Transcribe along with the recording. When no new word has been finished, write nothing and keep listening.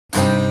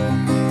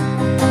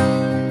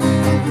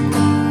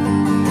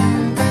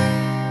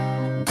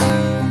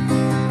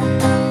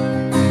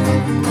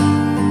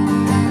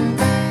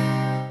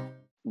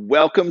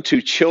Welcome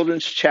to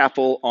Children's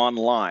Chapel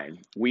Online.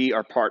 We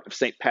are part of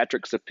St.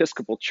 Patrick's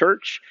Episcopal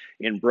Church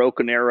in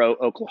Broken Arrow,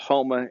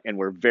 Oklahoma, and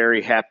we're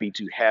very happy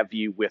to have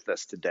you with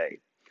us today.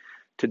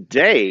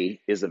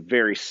 Today is a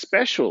very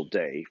special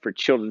day for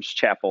Children's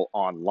Chapel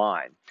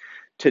Online.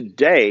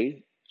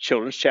 Today,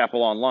 Children's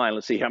Chapel Online,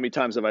 let's see, how many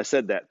times have I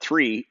said that?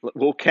 3.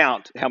 We'll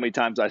count how many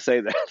times I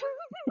say that.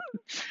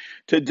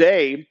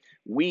 Today,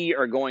 we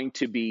are going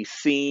to be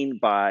seen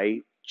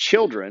by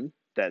children,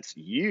 that's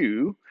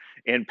you,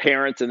 and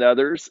parents and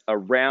others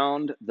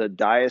around the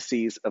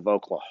Diocese of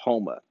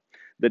Oklahoma.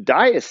 The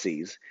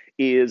diocese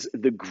is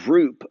the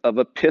group of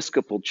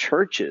Episcopal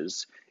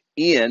churches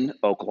in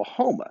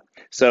Oklahoma.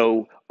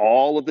 So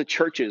all of the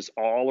churches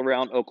all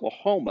around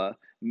Oklahoma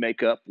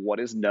make up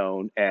what is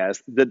known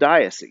as the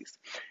diocese.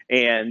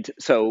 And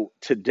so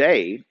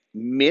today,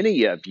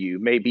 many of you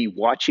may be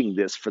watching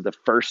this for the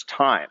first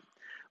time.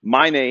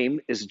 My name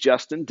is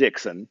Justin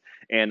Dixon,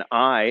 and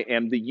I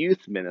am the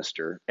youth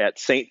minister at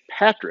St.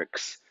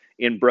 Patrick's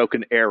in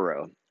Broken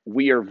Arrow.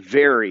 We are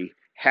very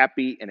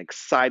happy and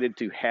excited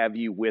to have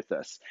you with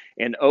us.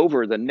 And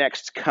over the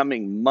next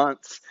coming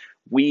months,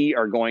 we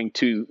are going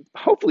to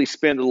hopefully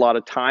spend a lot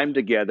of time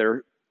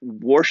together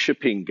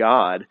worshiping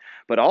God,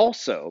 but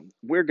also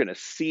we're going to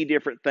see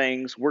different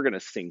things. We're going to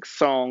sing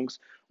songs.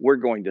 We're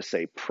going to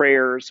say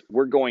prayers.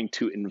 We're going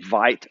to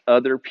invite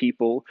other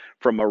people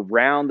from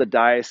around the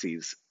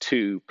diocese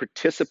to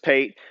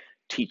participate,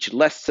 teach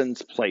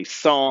lessons, play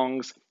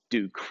songs,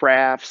 do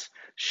crafts,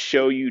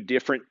 show you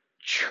different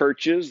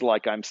churches,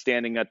 like I'm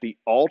standing at the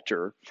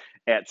altar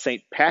at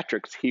St.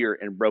 Patrick's here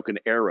in Broken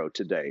Arrow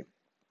today.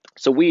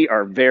 So we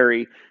are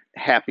very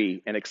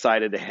happy and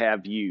excited to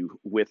have you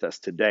with us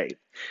today.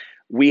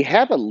 We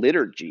have a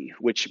liturgy,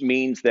 which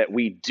means that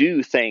we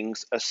do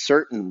things a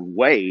certain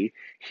way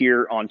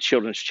here on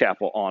Children's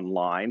Chapel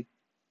Online.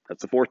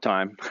 That's the 4th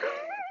time.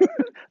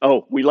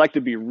 Oh, we like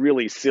to be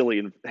really silly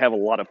and have a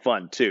lot of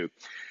fun too.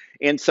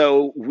 And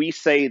so we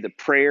say the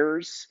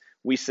prayers,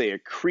 we say a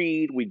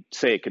creed, we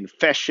say a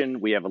confession,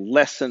 we have a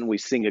lesson, we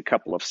sing a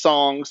couple of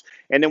songs,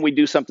 and then we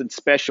do something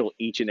special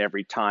each and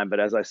every time.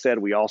 But as I said,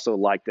 we also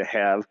like to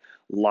have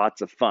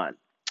lots of fun.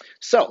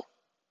 So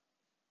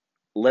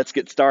let's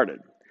get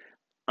started.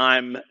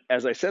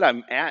 As I said,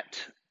 I'm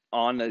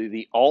on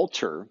the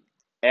altar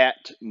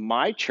at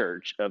my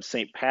church of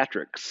St.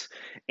 Patrick's,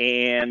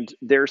 and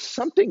there's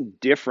something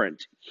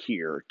different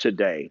here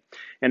today.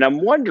 And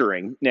I'm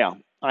wondering, now,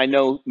 I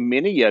know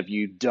many of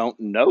you don't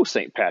know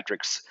St.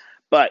 Patrick's,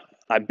 but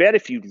I bet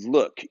if you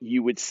look,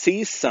 you would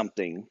see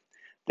something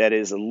that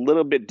is a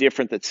little bit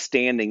different that's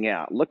standing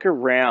out. Look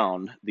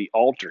around the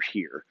altar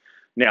here.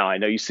 Now, I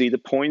know you see the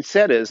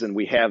poinsettias, and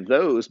we have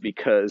those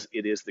because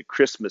it is the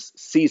Christmas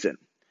season.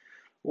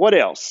 What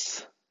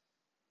else?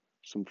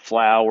 Some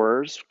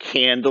flowers,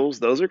 candles.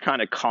 Those are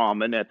kind of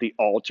common at the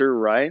altar,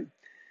 right?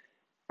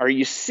 Are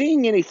you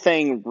seeing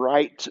anything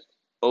right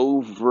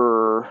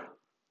over?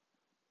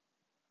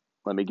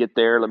 Let me get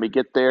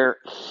there.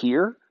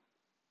 Here?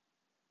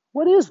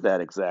 What is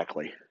that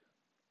exactly?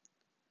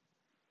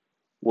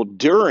 Well,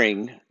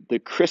 during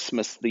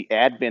the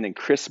Advent and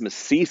Christmas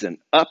season,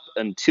 up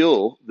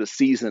until the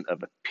season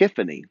of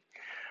Epiphany,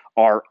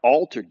 our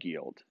altar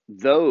guild,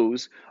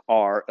 those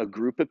are a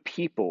group of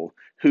people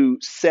who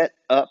set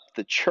up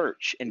the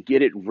church and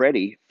get it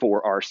ready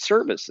for our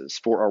services,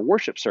 for our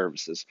worship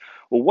services.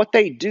 Well, what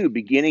they do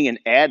beginning in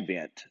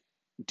Advent,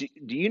 do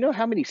you know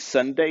how many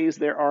Sundays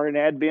there are in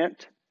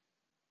Advent?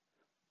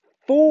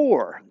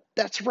 4.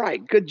 That's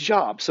right. Good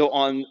job. So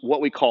on what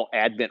we call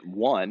Advent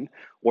 1,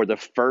 or the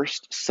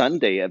first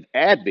Sunday of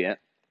Advent,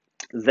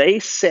 they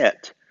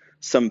set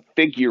some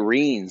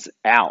figurines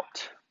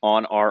out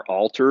on our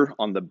altar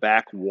on the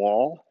back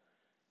wall.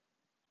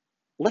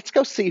 Let's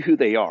go see who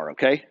they are,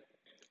 okay?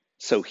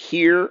 So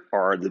here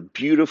are the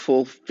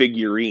beautiful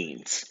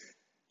figurines.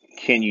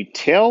 Can you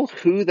tell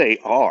who they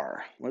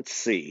are? Let's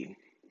see.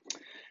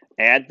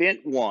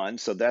 Advent 1,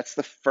 so that's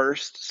the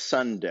first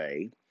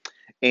Sunday,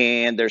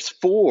 and there's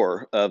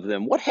 4 of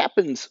them. What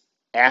happens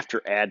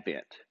after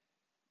Advent?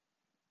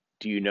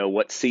 Do you know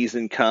what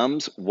season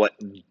comes? What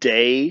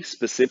day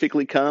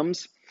specifically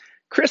comes?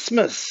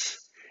 Christmas.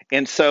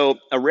 And so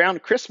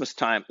around Christmas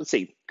time, let's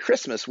see,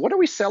 Christmas, what are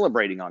we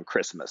celebrating on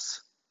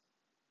Christmas?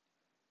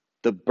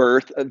 The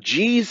birth of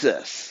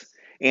Jesus.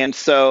 And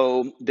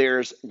so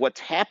there's what's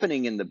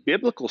happening in the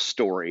biblical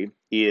story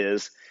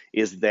is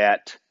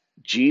that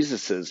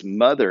Jesus's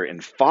mother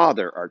and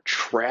father are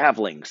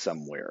traveling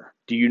somewhere.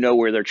 Do you know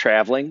where they're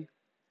traveling?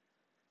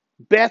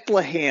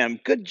 Bethlehem.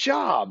 Good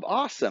job.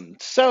 Awesome.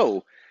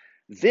 So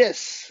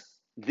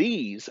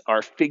these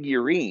are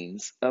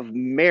figurines of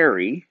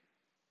Mary,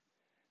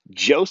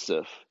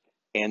 Joseph,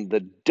 and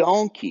the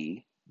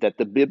donkey that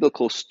the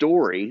biblical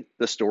story,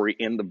 the story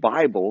in the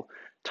Bible,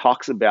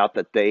 talks about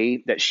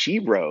that she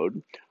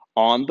rode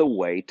on the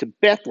way to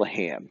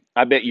Bethlehem.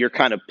 I bet you're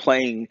kind of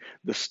playing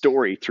the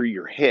story through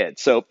your head.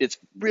 So it's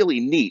really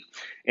neat.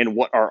 And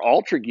what our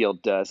altar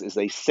guild does is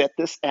they set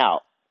this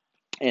out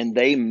and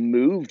they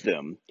move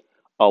them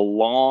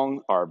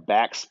along our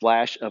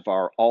backsplash of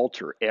our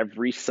altar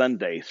every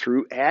Sunday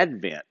through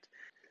Advent.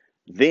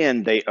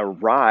 Then they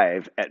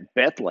arrive at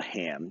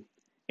Bethlehem,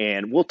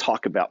 and we'll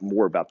talk about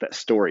more about that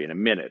story in a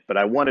minute. But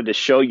I wanted to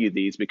show you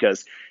these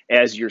because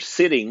as you're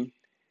sitting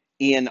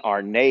in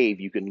our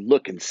nave, you can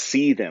look and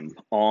see them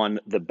on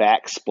the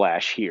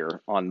backsplash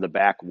here on the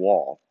back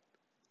wall.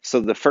 So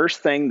the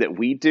first thing that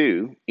we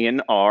do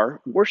in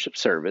our worship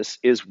service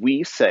is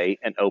we say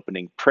an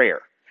opening prayer.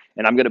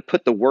 And I'm going to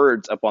put the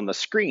words up on the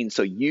screen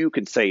so you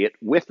can say it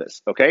with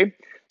us, okay?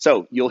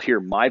 So you'll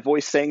hear my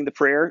voice saying the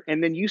prayer,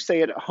 and then you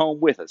say it at home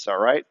with us, all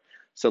right?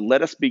 So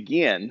let us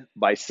begin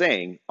by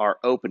saying our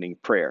opening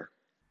prayer.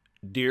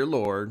 Dear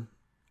Lord,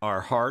 our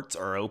hearts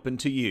are open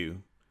to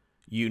you.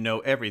 You know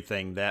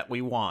everything that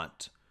we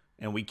want,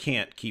 and we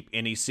can't keep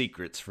any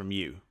secrets from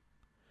you.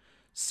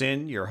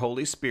 Send your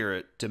Holy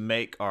Spirit to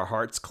make our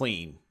hearts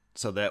clean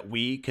so that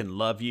we can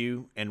love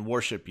you and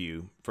worship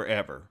you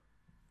forever.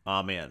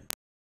 Amen.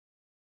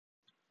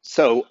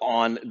 So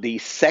on the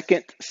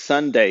second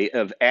Sunday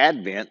of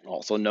Advent,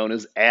 also known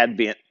as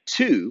Advent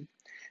 2,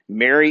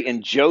 Mary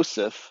and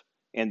Joseph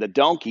and the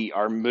donkey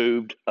are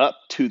moved up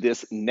to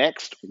this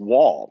next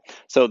wall.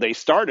 So they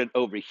started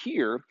over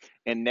here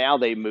and now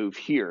they move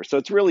here. So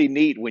it's really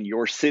neat when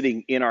you're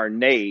sitting in our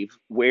nave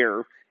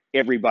where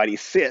everybody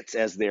sits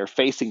as they're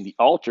facing the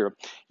altar.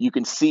 You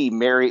can see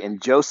Mary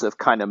and Joseph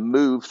kind of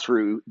move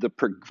through the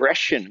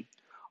progression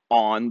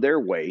on their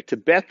way to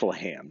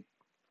Bethlehem.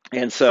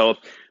 And so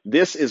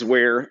this is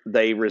where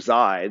they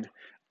reside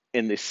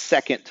in the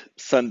second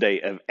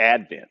Sunday of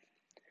Advent.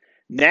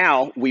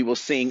 Now we will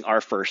sing our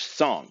first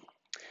song.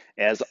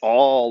 As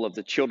all of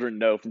the children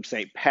know from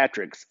St.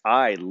 Patrick's,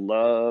 I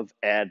love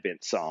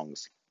Advent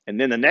songs. And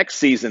then the next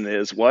season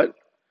is what?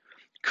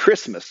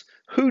 Christmas.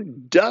 Who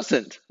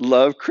doesn't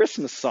love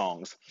Christmas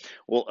songs?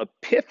 Well,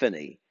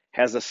 Epiphany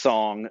has a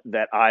song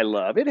that I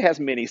love. It has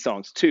many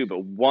songs too,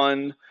 but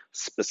one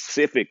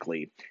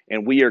specifically.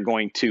 And we are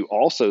going to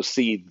also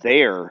see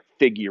their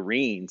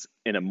figurines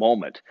in a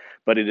moment.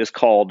 But it is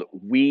called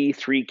We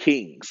Three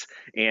Kings.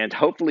 And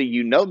hopefully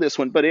you know this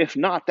one, but if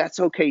not, that's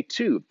okay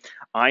too.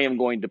 I am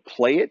going to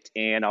play it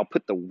and I'll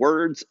put the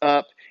words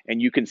up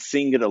and you can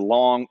sing it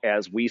along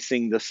as we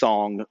sing the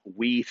song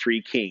We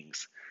Three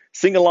Kings.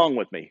 Sing along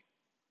with me.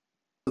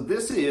 So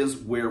this is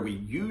where we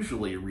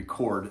usually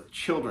record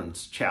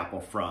Children's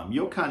Chapel from.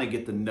 You'll kind of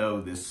get to know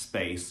this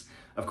space.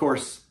 Of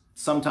course,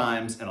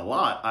 sometimes and a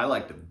lot, I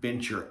like to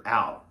venture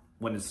out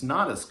when it's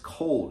not as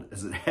cold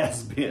as it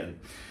has been.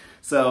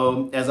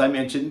 So as I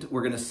mentioned,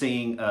 we're going to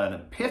sing an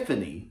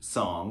Epiphany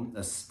song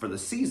for the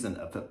season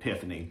of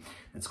Epiphany.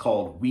 It's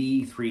called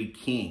We Three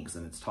Kings,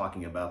 and it's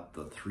talking about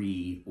the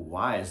three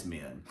wise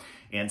men.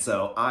 And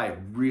so I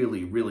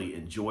really, really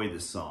enjoy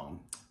this song.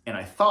 And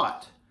I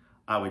thought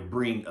I would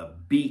bring a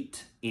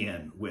beat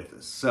in with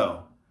us.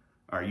 So,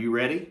 are you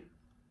ready?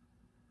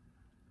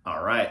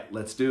 All right,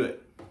 let's do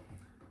it.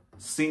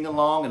 Sing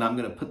along, and I'm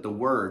going to put the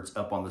words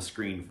up on the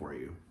screen for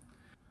you.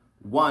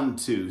 1,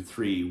 2,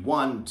 3,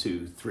 1,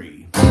 2,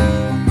 3.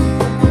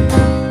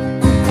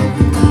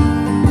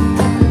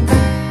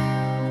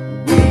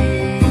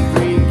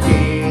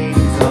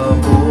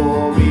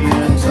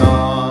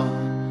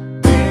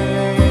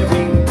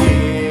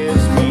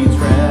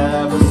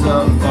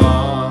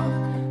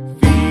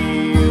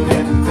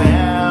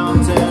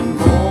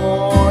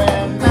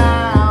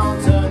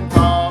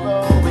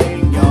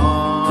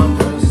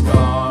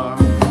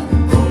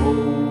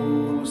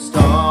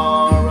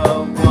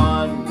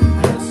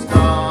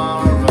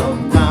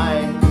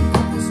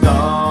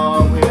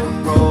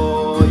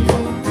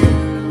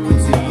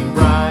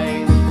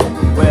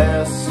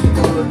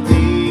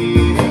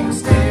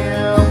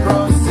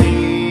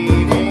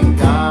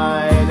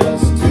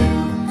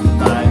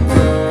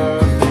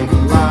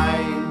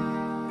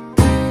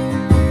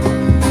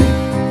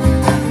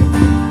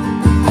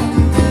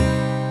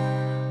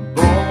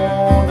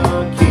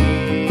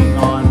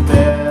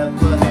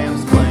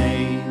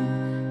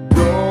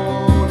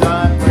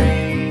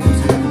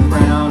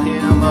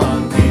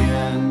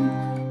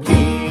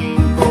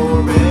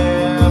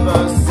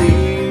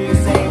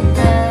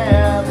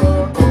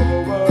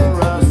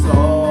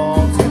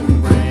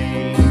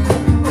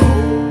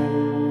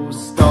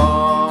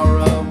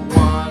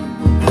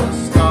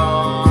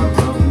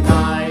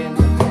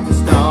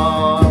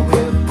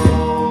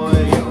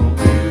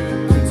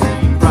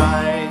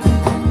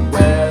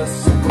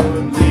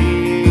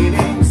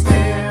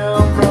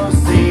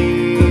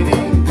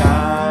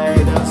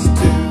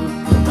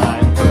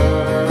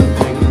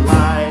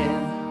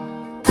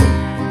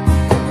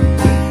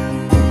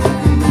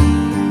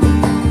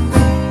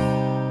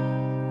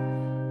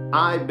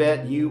 I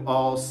bet you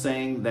all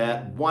sang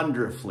that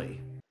wonderfully.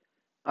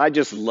 I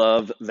just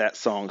love that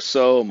song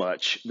so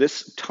much.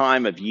 This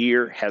time of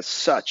year has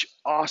such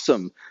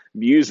awesome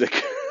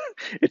music.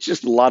 It's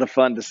just a lot of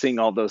fun to sing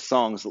all those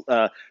songs.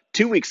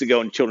 2 weeks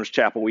ago in Children's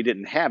Chapel, we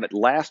didn't have it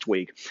last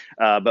week,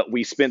 but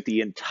we spent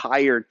the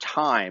entire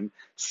time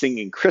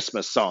singing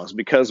Christmas songs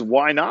because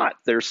why not?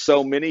 There's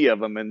so many of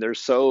them and they're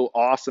so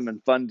awesome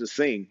and fun to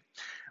sing.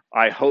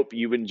 I hope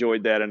you've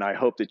enjoyed that, and I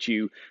hope that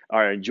you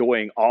are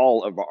enjoying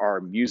all of our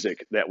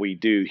music that we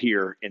do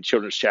here in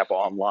Children's Chapel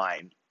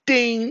Online.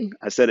 Ding!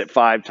 I said it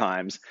 5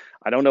 times.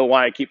 I don't know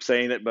why I keep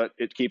saying it, but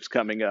it keeps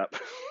coming up.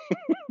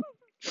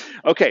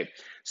 Okay,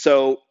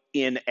 so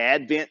in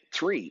Advent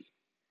 3,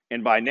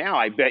 and by now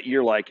I bet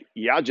you're like,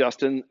 yeah,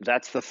 Justin,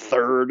 that's the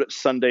third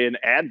Sunday in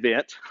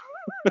Advent,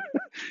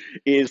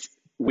 is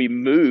we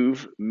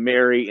move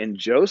Mary and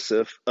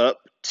Joseph up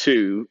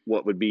to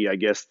what would be, I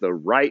guess, the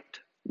right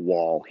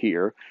wall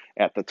here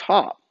at the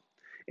top.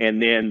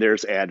 And then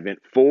there's Advent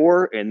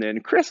 4 and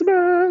then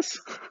Christmas.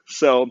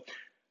 So,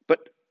 but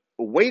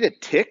wait a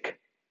tick,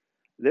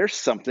 there's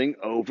something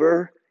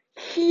over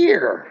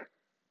here.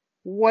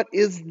 What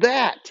is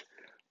that?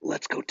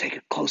 Let's go take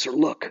a closer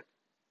look.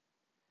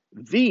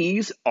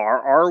 These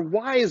are our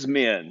wise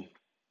men.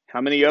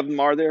 How many of them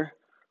are there?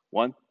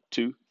 1,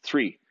 2,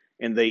 3.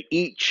 And they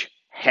each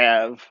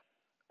have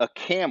a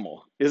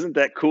camel. Isn't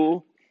that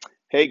cool?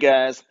 Hey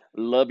guys,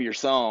 love your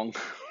song.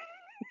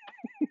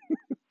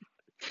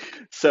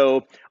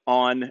 So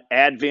on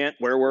Advent,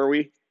 where were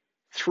we?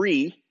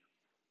 3.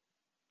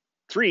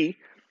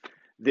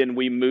 Then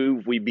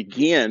we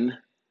begin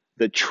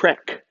the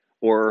trek,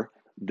 or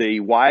the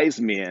wise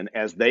men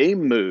as they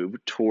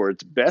move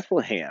towards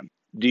Bethlehem.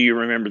 Do you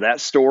remember that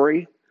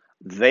story?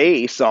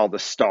 They saw the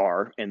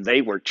star and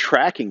they were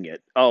tracking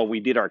it. Oh,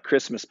 we did our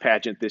Christmas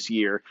pageant this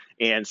year,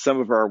 and some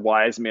of our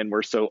wise men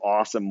were so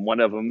awesome. One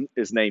of them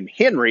is named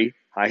Henry.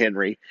 Hi,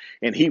 Henry.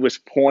 And he was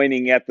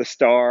pointing at the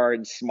star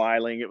and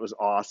smiling. It was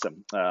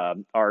awesome.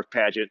 Our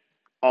pageant,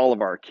 all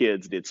of our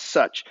kids did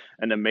such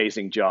an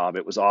amazing job.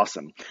 It was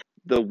awesome.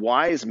 The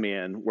wise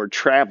men were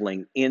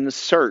traveling in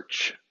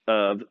search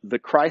of the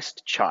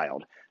Christ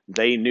child.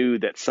 They knew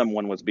that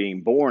someone was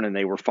being born and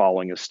they were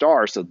following a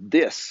star. So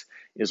this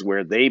is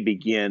where they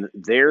begin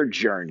their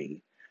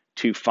journey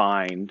to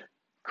find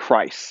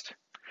Christ.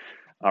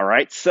 All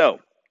right, so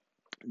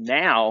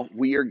now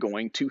we are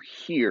going to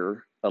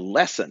hear a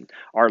lesson.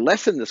 Our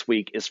lesson this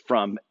week is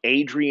from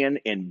Adrian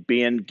and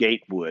Ben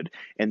Gatewood,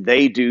 and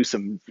they do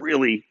some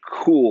really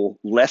cool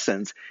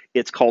lessons.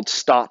 It's called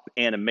Stop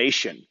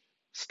Animation.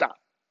 Stop.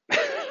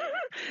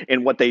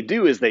 And what they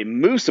do is they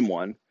move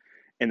someone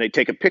and they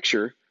take a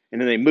picture, and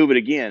then they move it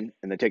again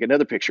and they take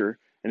another picture,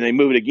 and they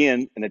move it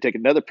again and they take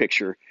another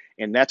picture.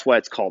 And that's why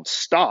it's called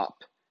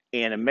Stop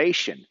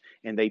Animation.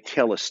 And they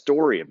tell a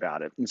story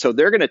about it. And so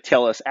they're going to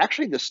tell us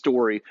actually the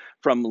story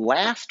from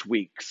last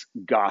week's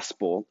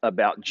gospel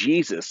about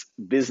Jesus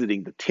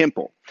visiting the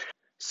temple.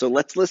 So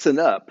let's listen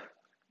up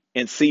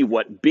and see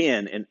what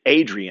Ben and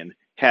Adrian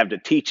have to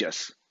teach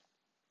us.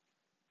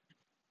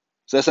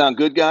 Does that sound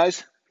good,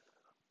 guys?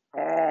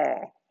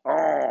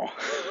 Oh.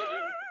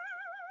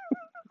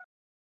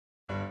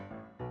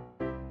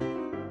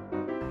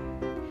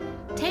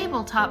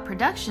 Tabletop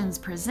Productions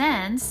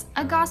presents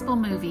a gospel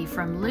movie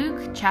from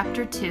Luke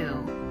chapter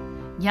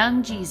 2,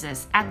 Young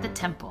Jesus at the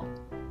Temple.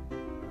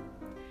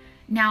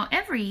 Now,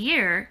 every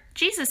year,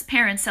 Jesus'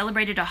 parents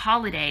celebrated a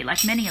holiday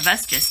like many of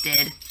us just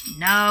did.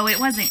 No, it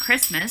wasn't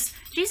Christmas.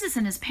 Jesus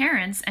and his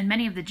parents and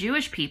many of the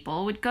Jewish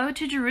people would go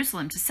to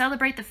Jerusalem to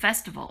celebrate the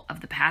festival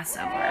of the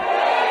Passover.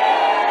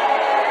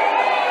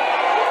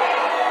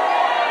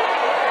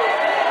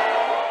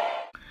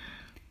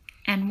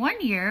 And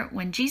one year,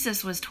 when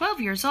Jesus was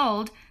 12 years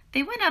old,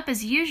 they went up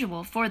as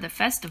usual for the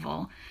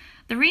festival.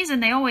 The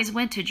reason they always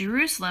went to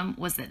Jerusalem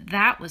was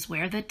that was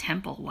where the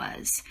temple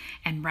was,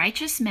 and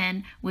righteous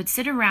men would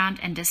sit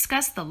around and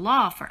discuss the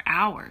law for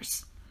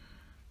hours.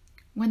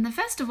 When the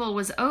festival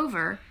was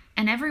over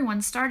and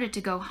everyone started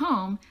to go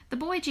home, the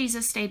boy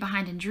Jesus stayed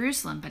behind in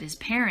Jerusalem, but his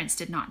parents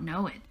did not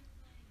know it.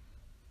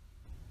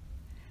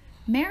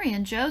 Mary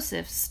and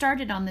Joseph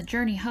started on the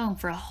journey home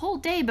for a whole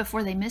day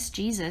before they missed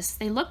Jesus.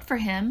 They looked for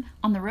him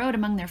on the road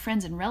among their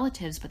friends and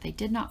relatives, but they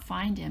did not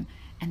find him,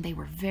 and they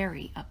were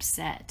very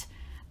upset.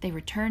 They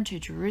returned to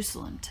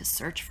Jerusalem to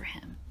search for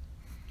him.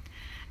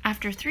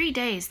 After 3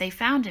 days, they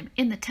found him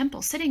in the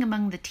temple, sitting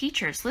among the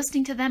teachers,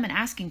 listening to them and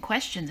asking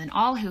questions, and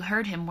all who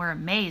heard him were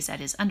amazed at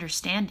his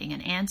understanding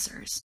and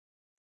answers.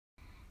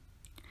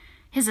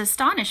 His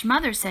astonished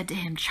mother said to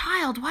him,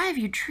 "Child, why have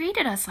you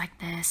treated us like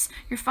this?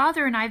 Your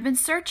father and I have been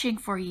searching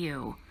for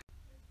you."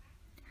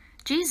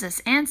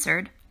 Jesus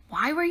answered,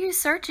 "Why were you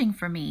searching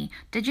for me?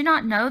 Did you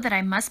not know that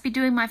I must be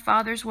doing my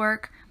Father's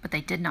work?" But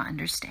they did not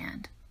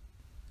understand.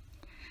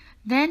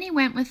 Then he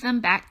went with them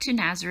back to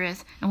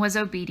Nazareth and was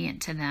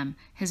obedient to them.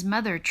 His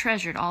mother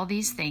treasured all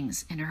these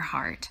things in her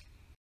heart.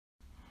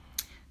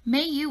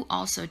 May you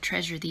also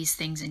treasure these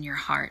things in your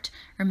heart.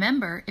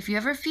 Remember, if you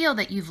ever feel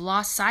that you've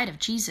lost sight of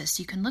Jesus,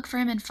 you can look for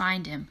him and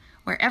find him,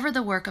 wherever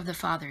the work of the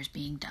Father is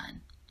being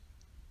done.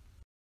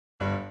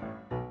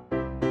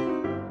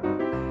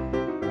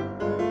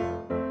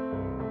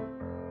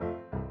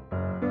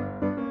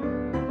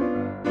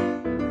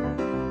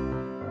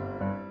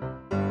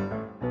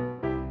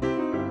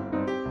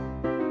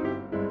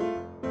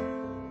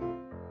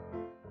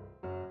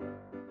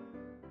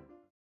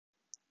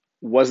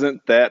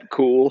 Wasn't that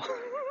cool?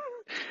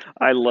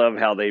 I love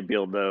how they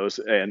build those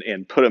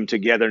and put them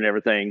together and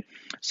everything.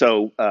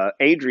 So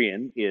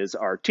Adrian is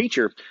our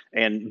teacher,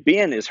 and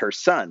Ben is her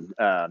son.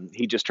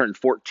 He just turned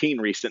 14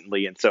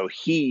 recently, and so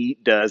he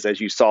does,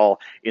 as you saw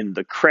in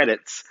the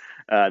credits,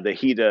 that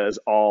he does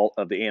all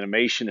of the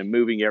animation and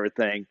moving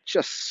everything.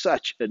 Just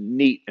such a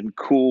neat and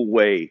cool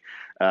way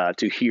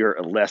to hear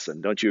a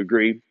lesson. Don't you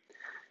agree?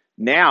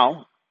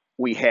 Now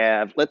we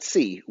have, let's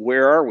see,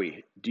 where are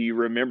we? Do you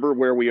remember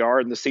where we are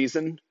in the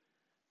season?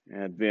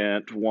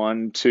 Advent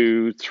one,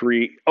 two,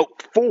 three, oh,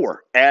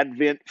 four.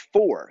 Advent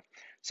four.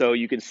 So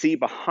you can see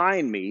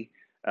behind me,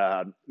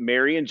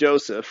 Mary and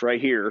Joseph right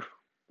here.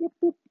 Whoop,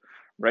 whoop,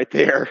 right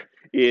there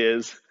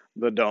is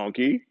the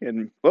donkey.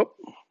 And oh,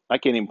 I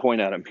can't even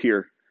point at him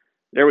here.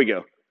 There we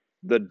go.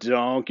 The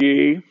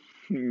donkey,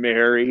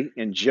 Mary,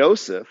 and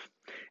Joseph.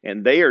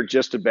 And they are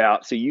just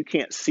about, so you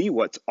can't see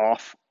what's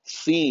off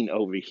scene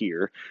over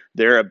here.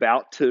 They're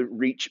about to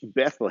reach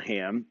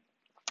Bethlehem.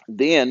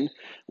 Then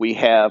we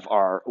have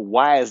our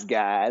wise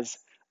guys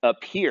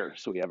up here.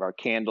 So we have our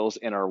candles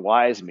and our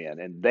wise men,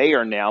 and they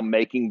are now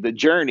making the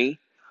journey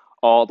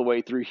all the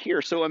way through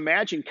here. So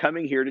imagine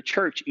coming here to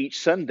church each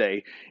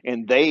Sunday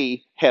and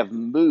they have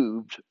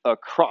moved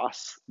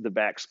across the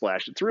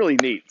backsplash. It's really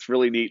neat. It's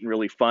really neat and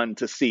really fun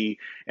to see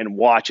and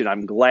watch. And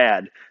I'm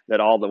glad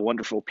that all the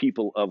wonderful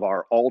people of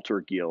our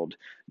altar guild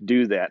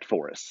do that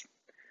for us.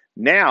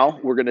 Now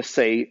we're going to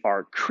say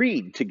our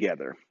creed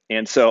together.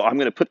 And so I'm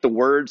going to put the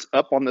words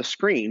up on the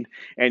screen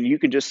and you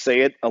can just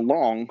say it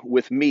along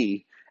with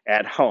me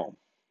at home.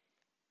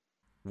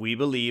 We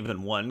believe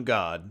in one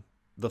God,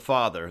 the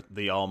Father,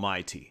 the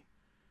Almighty.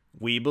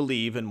 We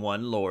believe in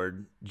one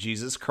Lord,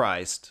 Jesus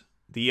Christ,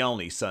 the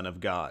only Son of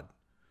God.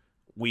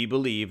 We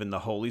believe in the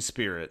Holy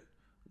Spirit,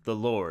 the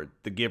Lord,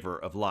 the giver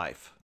of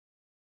life.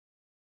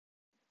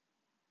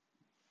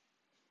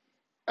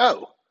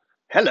 Oh,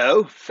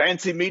 hello.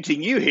 Fancy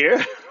meeting you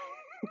here.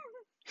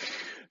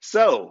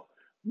 So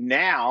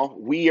now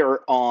we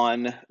are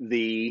on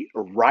the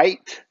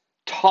right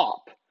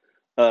top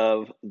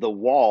of the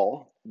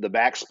wall, the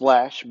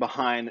backsplash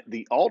behind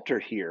the altar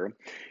here,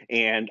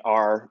 and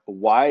our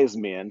wise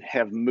men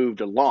have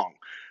moved along.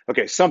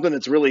 Okay, something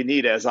that's really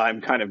neat as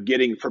I'm kind of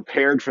getting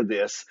prepared for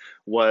this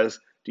was,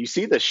 do you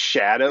see the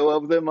shadow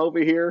of them over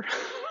here?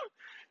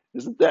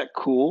 Isn't that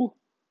cool?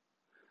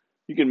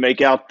 You can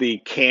make out the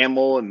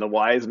camel and the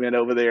wise men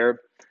over there.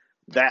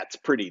 That's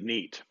pretty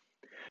neat.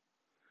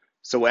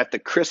 So at the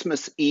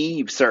Christmas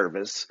Eve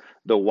service,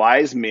 the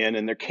wise men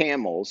and their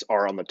camels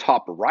are on the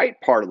top right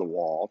part of the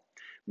wall.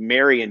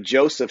 Mary and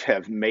Joseph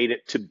have made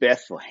it to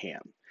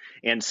Bethlehem.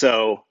 And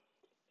so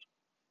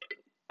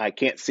I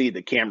can't see,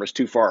 the camera's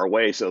too far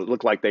away, so it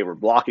looked like they were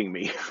blocking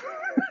me.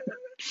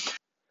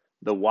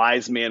 The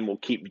wise men will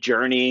keep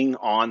journeying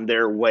on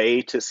their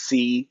way to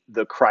see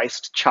the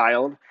Christ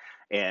child,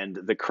 and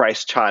the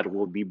Christ child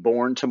will be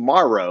born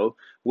tomorrow,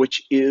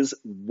 which is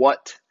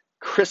what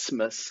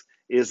Christmas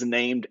is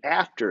named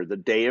after. The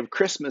day of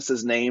Christmas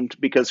is named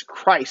because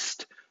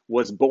Christ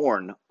was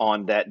born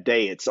on that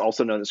day. It's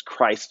also known as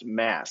Christ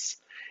Mass.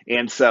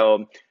 And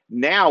so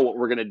now what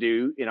we're going to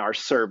do in our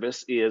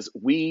service is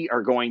we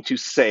are going to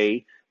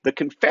say the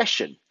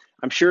confession.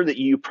 I'm sure that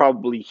you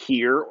probably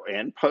hear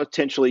and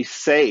potentially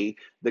say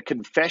the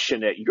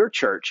confession at your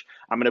church.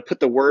 I'm going to put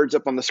the words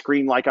up on the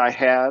screen like I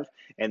have,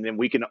 and then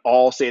we can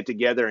all say it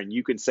together and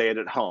you can say it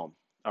at home.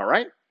 All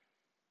right?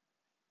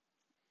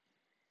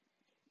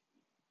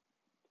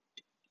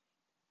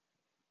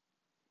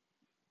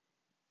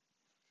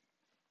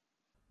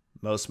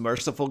 Most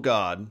merciful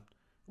God,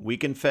 we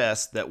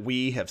confess that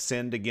we have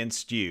sinned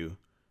against you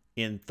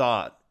in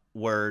thought,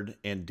 word,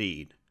 and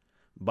deed,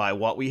 by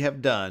what we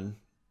have done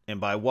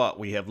and by what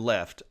we have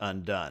left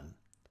undone.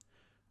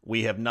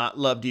 We have not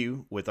loved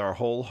you with our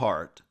whole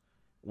heart.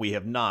 We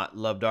have not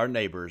loved our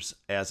neighbors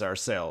as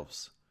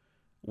ourselves.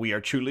 We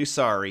are truly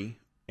sorry,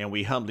 and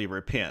we humbly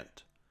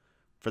repent.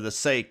 For the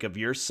sake of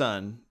your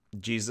Son,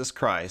 Jesus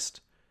Christ,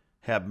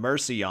 have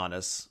mercy on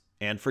us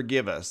and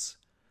forgive us,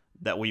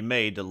 that we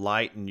may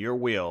delight in your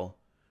will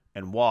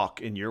and walk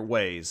in your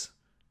ways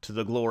to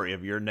the glory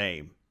of your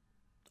name.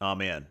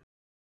 Amen.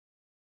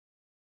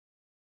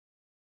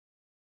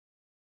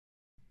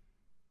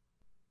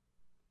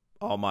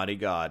 Almighty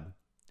God,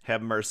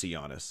 have mercy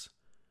on us.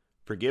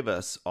 Forgive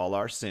us all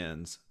our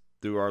sins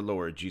through our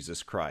Lord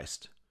Jesus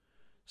Christ.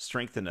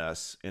 Strengthen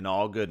us in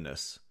all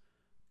goodness,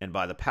 and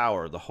by the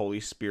power of the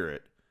Holy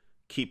Spirit,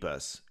 keep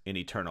us in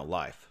eternal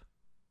life.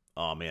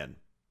 Amen.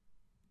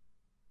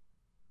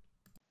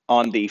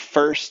 On the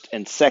first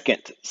and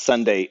second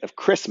Sunday of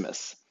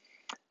Christmas,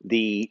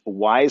 the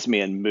wise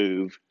men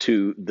move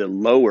to the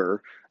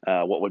lower,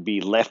 what would be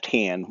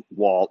left-hand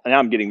wall. And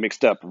I'm getting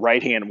mixed up,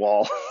 right-hand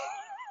wall.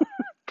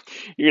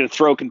 You're going to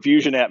throw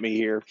confusion at me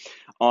here.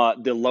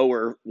 The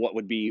lower, what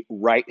would be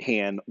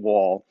right-hand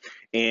wall.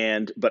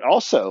 But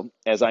also,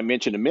 as I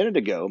mentioned a minute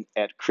ago,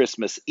 at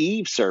Christmas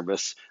Eve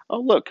service,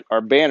 oh, look,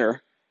 our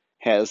banner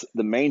has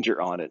the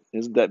manger on it.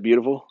 Isn't that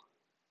beautiful?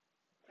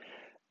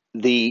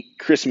 The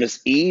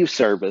Christmas Eve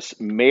service,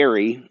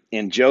 Mary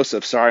and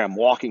Joseph, sorry, I'm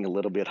walking a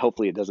little bit.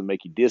 Hopefully it doesn't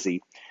make you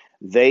dizzy.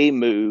 They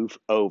move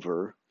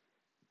over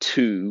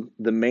to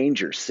the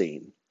manger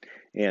scene.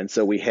 And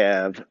so we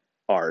have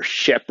our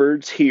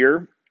shepherds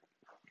here.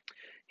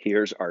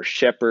 Here's our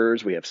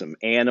shepherds. We have some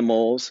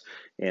animals,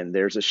 and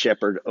there's a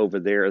shepherd over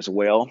there as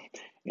well.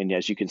 And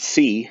as you can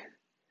see,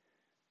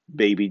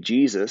 baby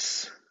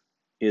Jesus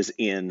is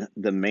in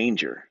the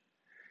manger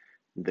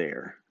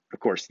there. Of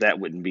course, that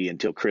wouldn't be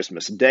until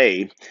Christmas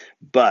Day,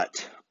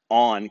 but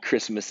on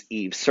Christmas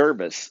Eve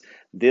service,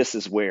 this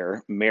is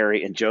where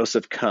Mary and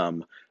Joseph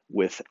come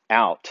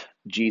without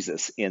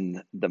Jesus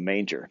in the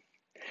manger.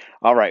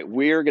 All right,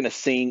 we're going to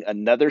sing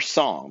another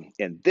song,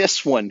 and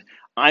this one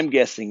I'm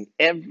guessing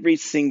every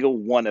single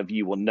one of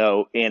you will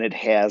know, and it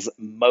has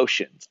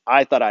motions.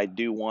 I thought I'd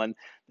do one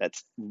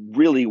that's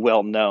really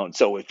well known.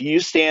 So if you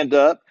stand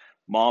up,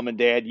 mom and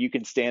dad, you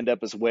can stand up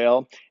as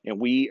well, and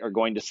we are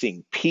going to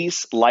sing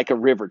Peace Like a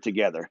River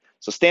together.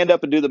 So stand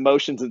up and do the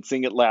motions and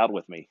sing it loud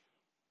with me.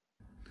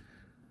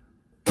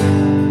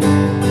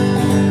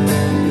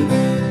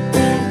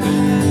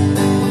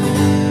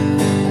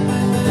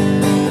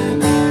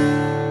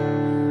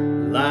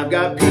 I've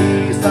got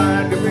peace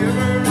like a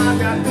river, I've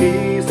got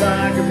peace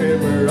like a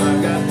river,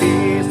 I've got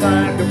peace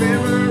like a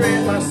river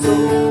in my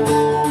soul.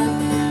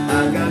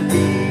 I've got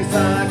peace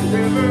like a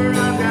river,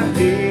 I've got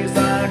peace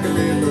like a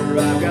river,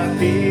 I've got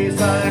peace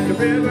like a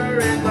river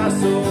in my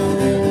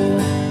soul.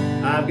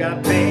 I've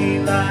got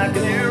pain like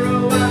an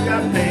arrow, I've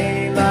got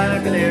pain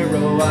like an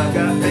arrow, I've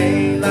got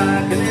pain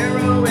like an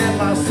arrow in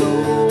my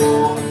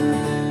soul.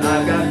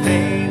 I've got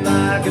pain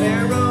like an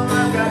arrow,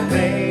 I've got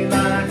pain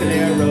like an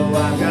arrow,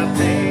 I've got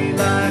pain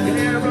like an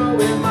arrow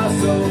in my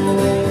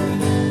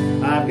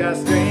soul. I've got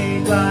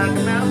strength like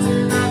a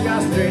mountain, I've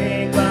got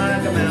strength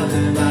like a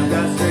mountain, I've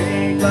got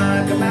strength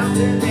like a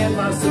mountain in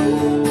my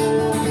soul.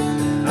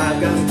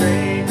 I've got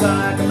strength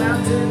like a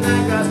mountain,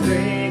 I've got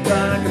strength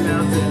like a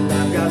mountain,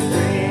 I've got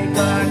strength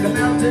like a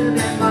mountain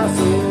in my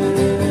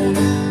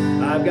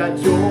soul. I've got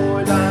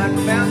joy like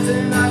a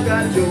mountain, I've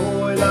got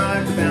joy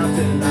like a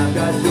mountain, I've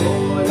got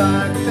joy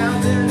like a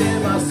mountain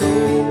in my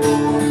soul.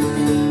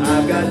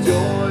 I've got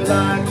joy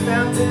like a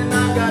mountain,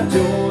 I've got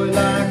joy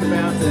like a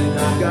mountain,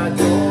 I've got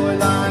joy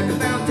like a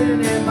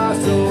mountain in my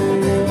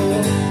soul.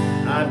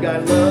 I've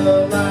got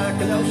love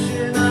like an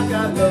ocean, I've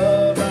got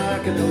love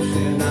like an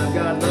ocean, I've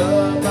got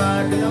love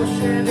like an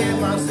ocean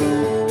in my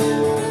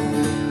soul.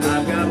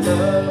 I've got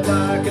love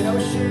like an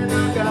ocean,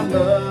 I've got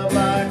love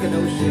like an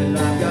ocean,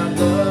 I've got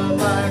love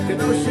like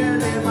an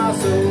ocean in my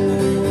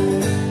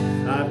soul.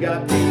 I've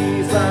got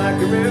peace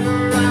like a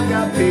river, I've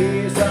got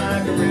peace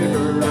like a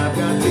river, I've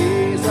got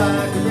peace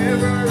like a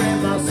river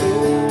in my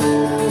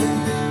soul.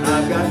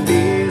 I've got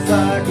peace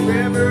like a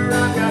river,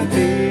 I've got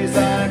peace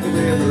like a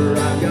river,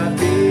 I've got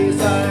peace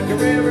like a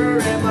river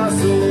in my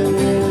soul.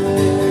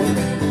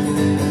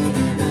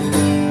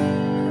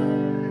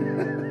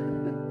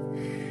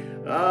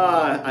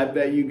 I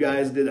bet you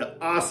guys did an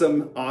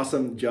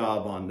awesome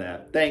job on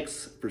that.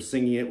 Thanks for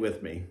singing it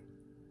with me.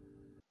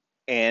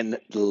 And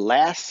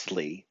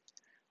lastly,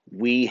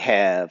 we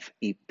have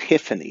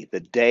Epiphany,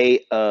 the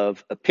day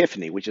of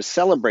Epiphany, which is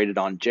celebrated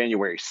on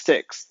January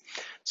 6th.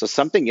 So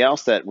something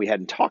else that we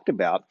hadn't talked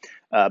about,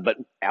 but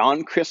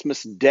on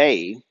Christmas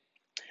Day,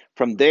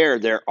 from there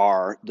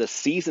the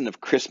season of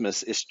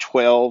Christmas is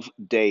 12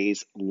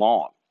 days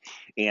long.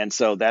 And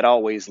so that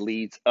always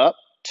leads up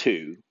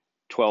to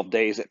 12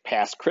 days at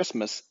past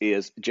Christmas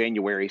is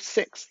January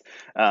 6th,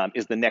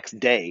 is the next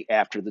day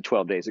after the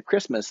 12 days of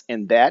Christmas,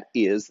 and that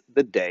is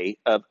the day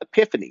of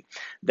Epiphany.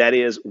 That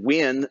is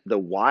when the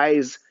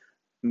wise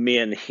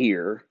men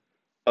here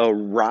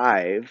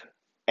arrive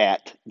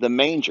at the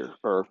manger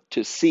or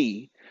to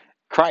see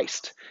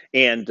Christ.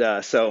 And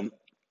so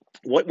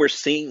what we're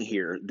seeing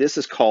here, this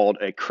is called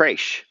a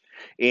creche.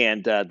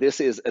 And this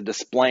is a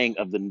displaying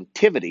of the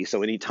nativity.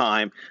 So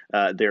anytime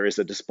there is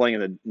a display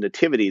of the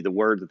nativity, the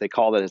word that they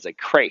call that is a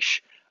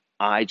creche.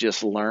 I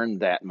just learned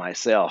that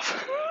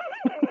myself.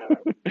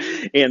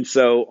 And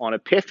so on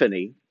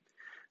Epiphany,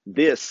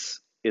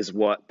 this is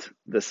what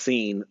the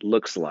scene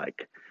looks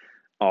like.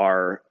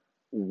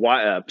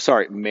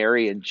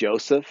 Mary and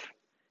Joseph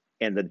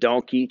and the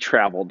donkey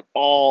traveled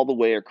all the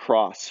way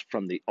across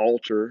from the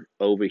altar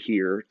over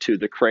here to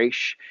the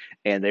creche,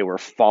 and they were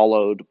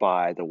followed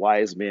by the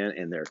wise men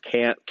and their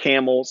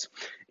camels.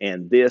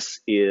 And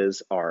this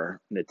is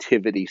our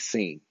nativity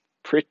scene.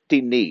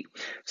 Pretty neat.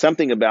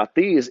 Something about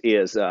these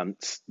is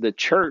the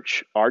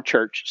church, our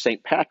church,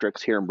 St.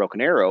 Patrick's here in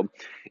Broken Arrow,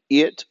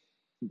 it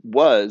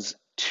was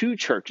two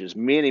churches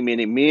many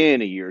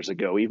years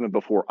ago, even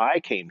before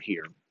I came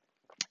here.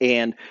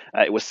 And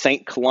it was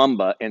St.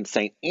 Columba and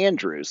St.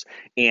 Andrew's.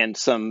 And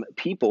some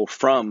people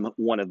from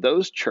one of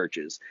those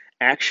churches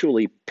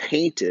actually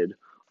painted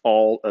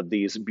all of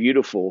these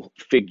beautiful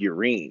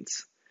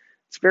figurines.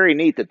 It's very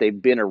neat that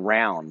they've been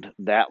around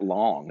that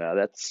long.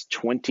 That's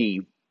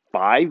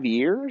 25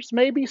 years,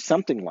 maybe,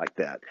 something like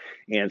that.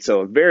 And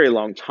so a very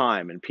long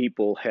time. And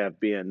people have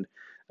been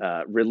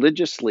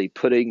religiously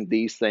putting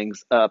these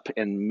things up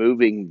and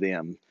moving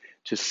them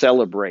to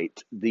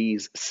celebrate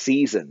these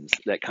seasons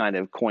that kind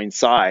of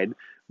coincide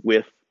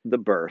with the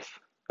birth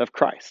of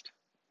Christ.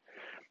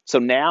 So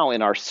now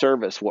in our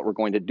service, what we're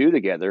going to do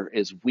together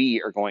is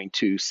we are going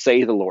to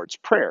say the Lord's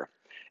Prayer,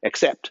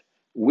 except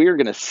we're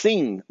going to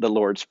sing the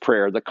Lord's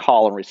Prayer, the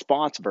call and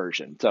response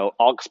version. So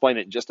I'll explain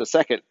it in just a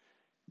second.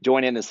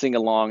 Join in and sing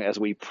along as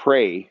we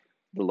pray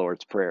the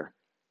Lord's Prayer.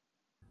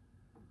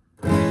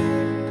 Our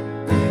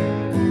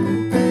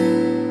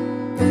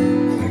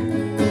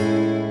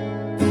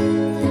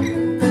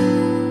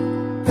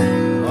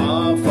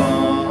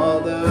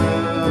Father,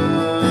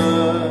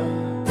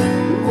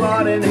 who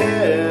art in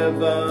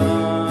heaven,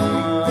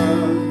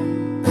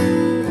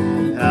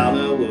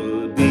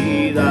 hallowed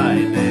be thy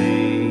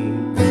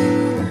name.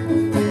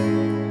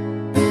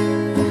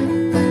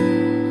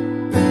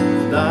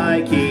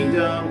 Thy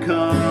kingdom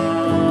come,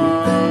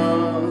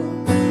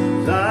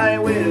 thy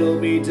will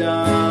be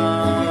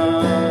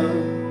done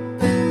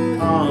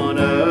on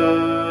earth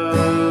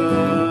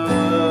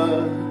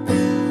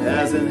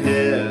as in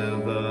heaven.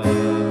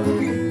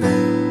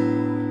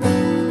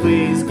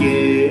 Please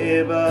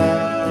give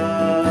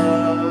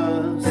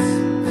us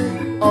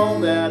all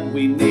that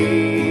we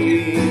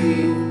need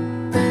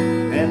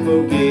and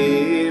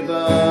forgive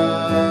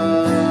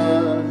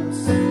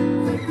us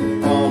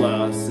all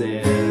our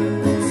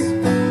sins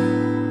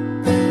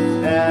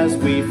as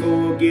we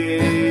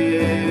forgive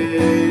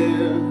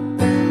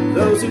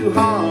those who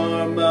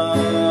harm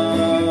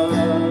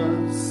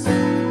us,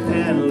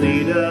 and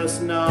lead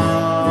us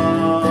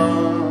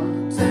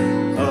not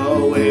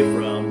away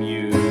from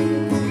you,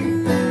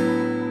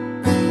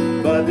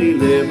 but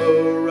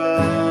deliver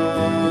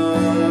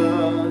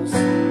us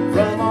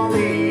from all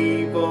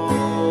evil.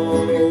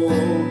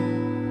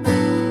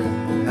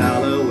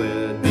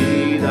 Hallowed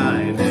be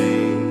thy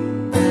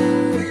name.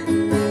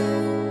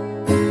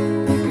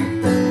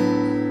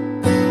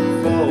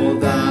 For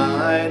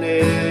thine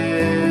is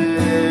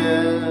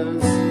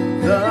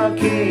the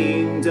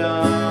kingdom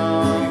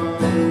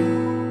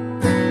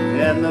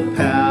and the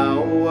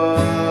power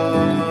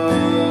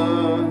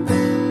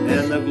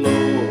and the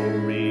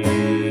glory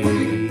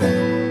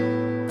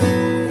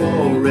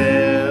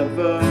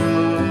forever.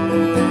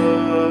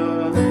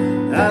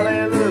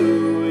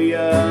 Hallelujah.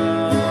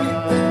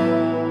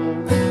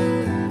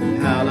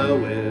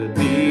 Hallowed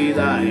be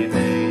thy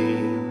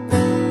name.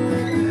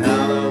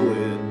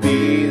 Hallowed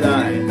be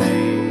thy name.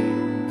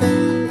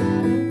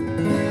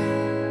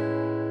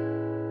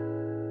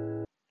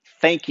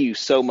 Thank you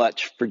so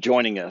much for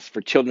joining us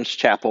for Children's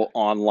Chapel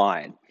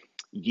Online.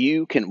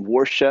 You can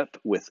worship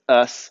with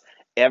us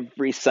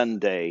every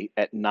Sunday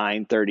at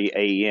 9:30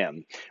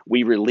 a.m.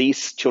 We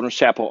release Children's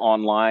Chapel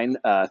Online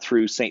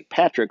through St.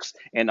 Patrick's,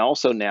 and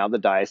also now the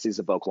Diocese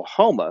of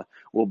Oklahoma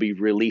will be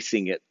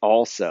releasing it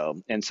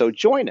also. And so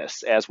join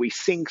us as we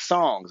sing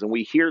songs and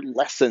we hear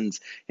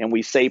lessons and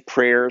we say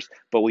prayers,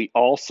 but we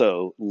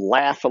also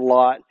laugh a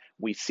lot.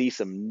 We see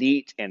some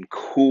neat and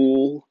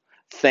cool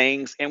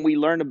things, and we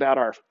learn about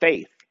our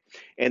faith.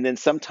 And then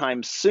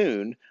sometime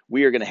soon,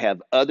 we are going to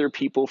have other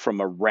people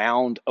from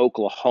around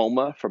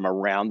Oklahoma, from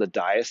around the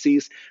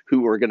diocese,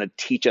 who are going to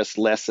teach us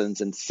lessons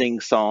and sing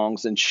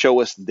songs and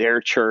show us their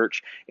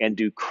church and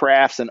do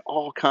crafts and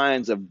all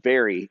kinds of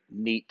very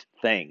neat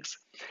things.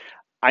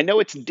 I know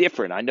it's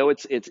different. I know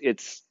it's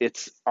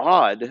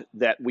odd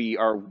that we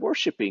are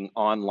worshiping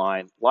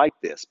online like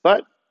this,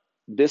 but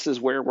this is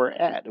where we're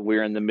at.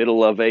 We're in the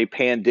middle of a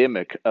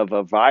pandemic of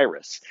a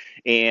virus.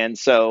 And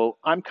so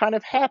I'm kind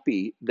of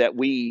happy that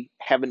we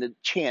have a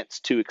chance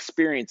to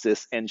experience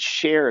this and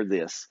share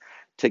this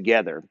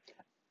together.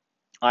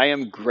 I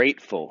am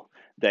grateful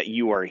that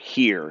you are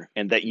here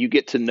and that you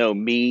get to know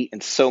me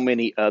and so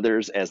many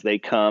others as they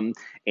come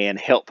and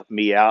help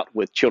me out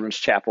with Children's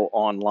Chapel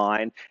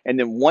Online. And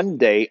then one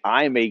day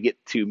I may get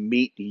to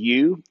meet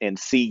you and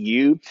see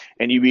you,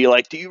 and you be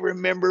like, do you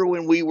remember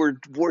when we were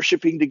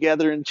worshiping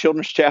together in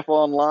Children's Chapel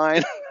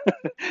Online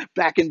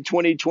back in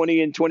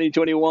 2020 and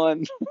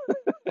 2021?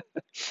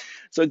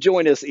 So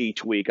join us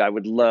each week. I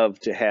would love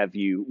to have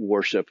you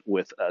worship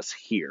with us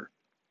here.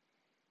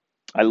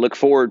 I look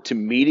forward to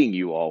meeting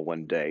you all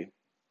one day.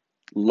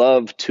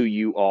 Love to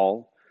you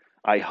all.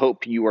 I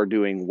hope you are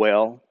doing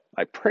well.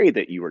 I pray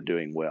that you are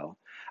doing well.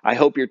 I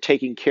hope you're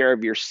taking care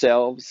of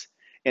yourselves,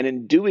 and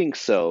in doing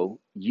so,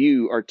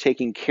 you are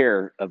taking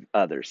care of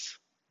others.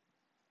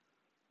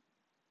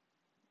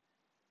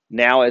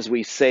 Now, as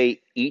we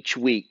say each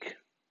week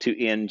to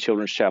end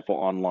Children's Chapel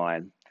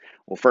Online,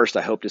 well, first,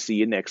 I hope to see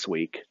you next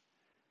week.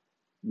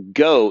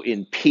 Go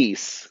in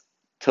peace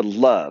to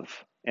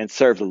love and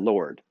serve the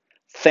Lord.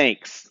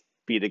 Thanks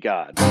be to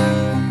God.